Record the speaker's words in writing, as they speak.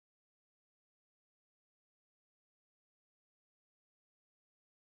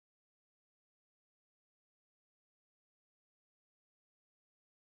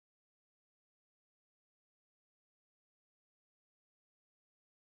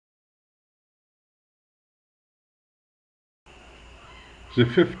The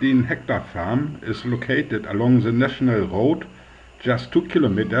 15-hectare farm is located along the national road just 2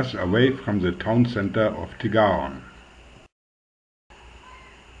 kilometers away from the town center of Tigaon.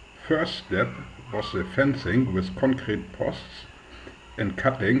 First step was the fencing with concrete posts and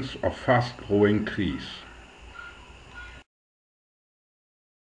cuttings of fast-growing trees.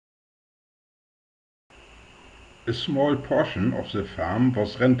 A small portion of the farm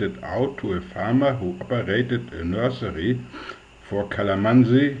was rented out to a farmer who operated a nursery for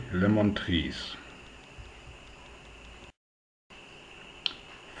Calamansi lemon trees.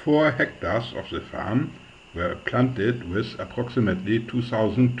 4 hectares of the farm were planted with approximately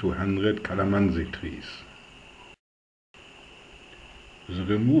 2,200 Calamansi trees. The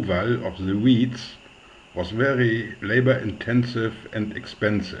removal of the weeds was very labor-intensive and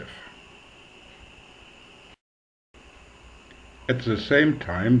expensive. At the same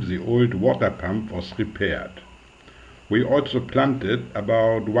time, the old water pump was repaired. We also planted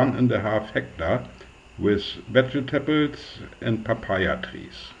about 1.5 hectares with vegetables and papaya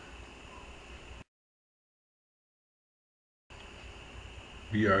trees.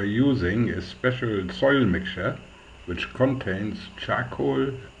 We are using a special soil mixture which contains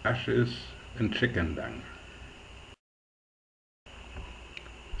charcoal, ashes and chicken dung.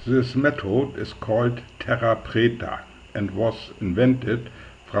 This method is called terra preta and was invented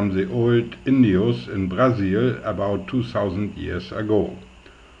from the old Indios in Brazil about 2,000 years ago.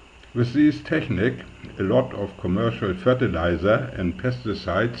 With this technique, a lot of commercial fertilizer and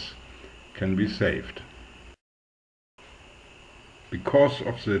pesticides can be saved. Because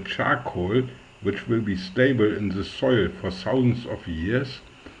of the charcoal, which will be stable in the soil for thousands of years,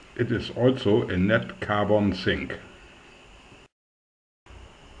 it is also a net carbon sink.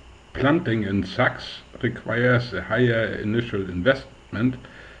 Planting in sacks requires a higher initial investment,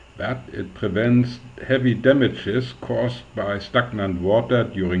 but it prevents heavy damages caused by stagnant water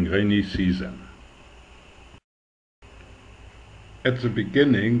during rainy season. At the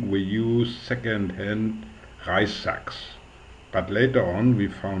beginning we used second-hand rice sacks, but later on we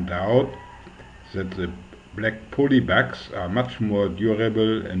found out that the black poly bags are much more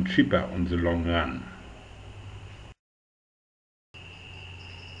durable and cheaper on the long run.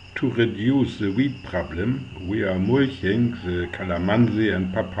 To reduce the weed problem, we are mulching the calamansi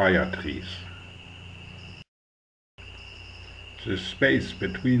and papaya trees. The space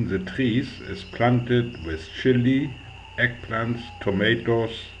between the trees is planted with chili, eggplants,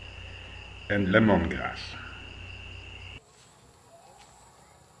 tomatoes and lemongrass.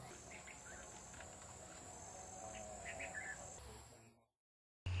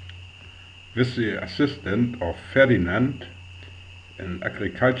 With the assistance of Ferdinand, an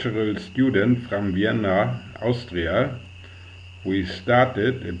agricultural student from Vienna, Austria, we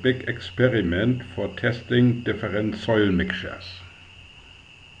started a big experiment for testing different soil mixtures.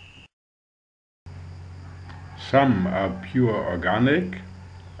 Some are pure organic,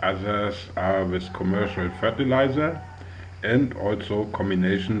 others are with commercial fertilizer, and also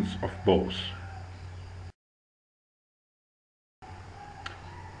combinations of both.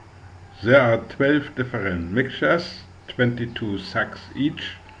 There are 12 different mixtures, 22 sacks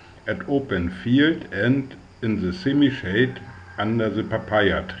each, at open field and in the semi-shade under the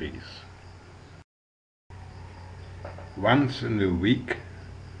papaya trees. Once in a week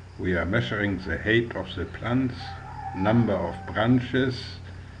we are measuring the height of the plants, number of branches,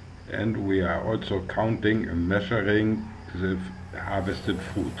 and we are also counting and measuring the harvested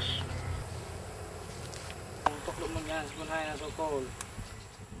fruits.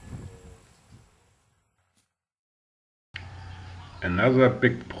 Another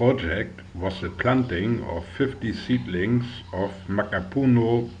big project was the planting of 50 seedlings of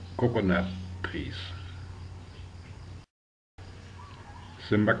Makapuno coconut trees.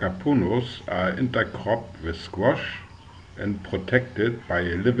 The Makapunos are intercropped with squash and protected by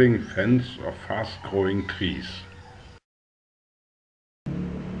a living fence of fast-growing trees.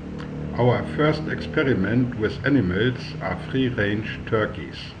 Our first experiment with animals are free-range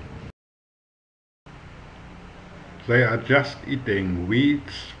turkeys. They are just eating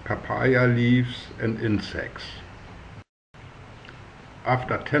weeds, papaya leaves and insects.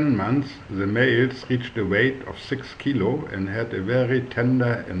 After 10 months, the males reached a weight of 6 kilo and had a very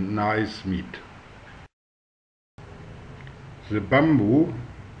tender and nice meat. The bamboo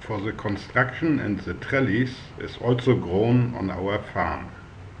for the construction and the trellis is also grown on our farm.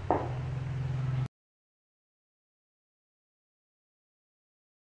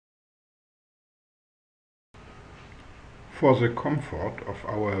 For the comfort of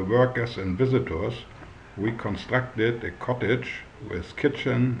our workers and visitors, we constructed a cottage with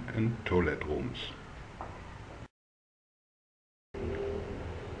kitchen and toilet rooms.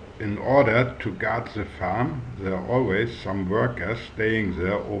 In order to guard the farm, there are always some workers staying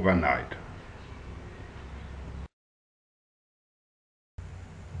there overnight.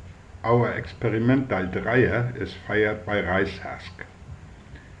 Our experimental dryer is fired by rice husk.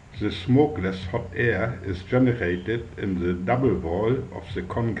 The smokeless hot air is generated in the double wall of the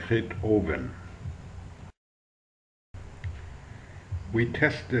concrete oven. We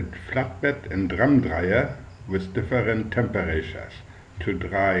tested flatbed and drum dryer with different temperatures to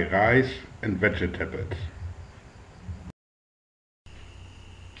dry rice and vegetables.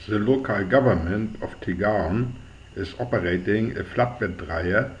 The local government of Tigaon is operating a flatbed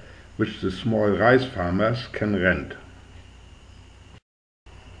dryer which the small rice farmers can rent.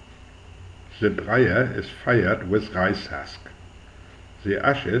 The dryer is fired with rice husk. The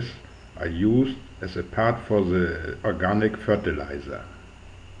ashes are used as a part for the organic fertilizer.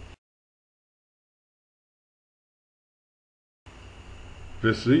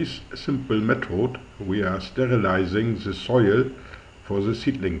 With this simple method, we are sterilizing the soil for the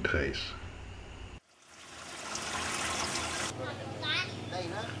seedling trays.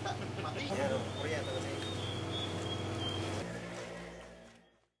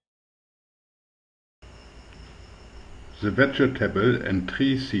 The vegetable and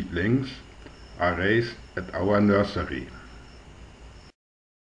tree seedlings are raised at our nursery.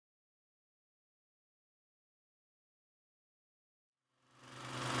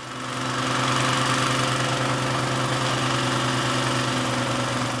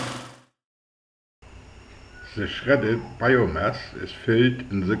 The shredded biomass is filled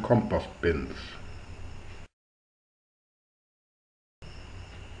in the compost bins.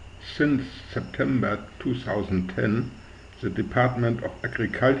 Since September 2010, the Department of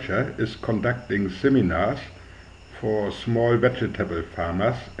Agriculture is conducting seminars for small vegetable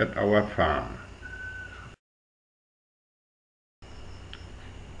farmers at our farm.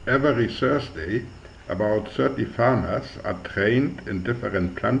 Every Thursday, about 30 farmers are trained in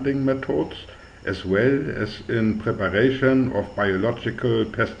different planting methods as well as in preparation of biological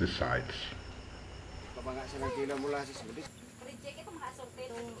pesticides.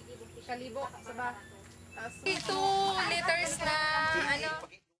 2 liters na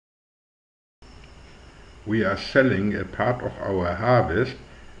We are selling a part of our harvest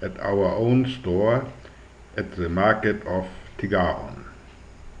at our own store at the market of Tigaon.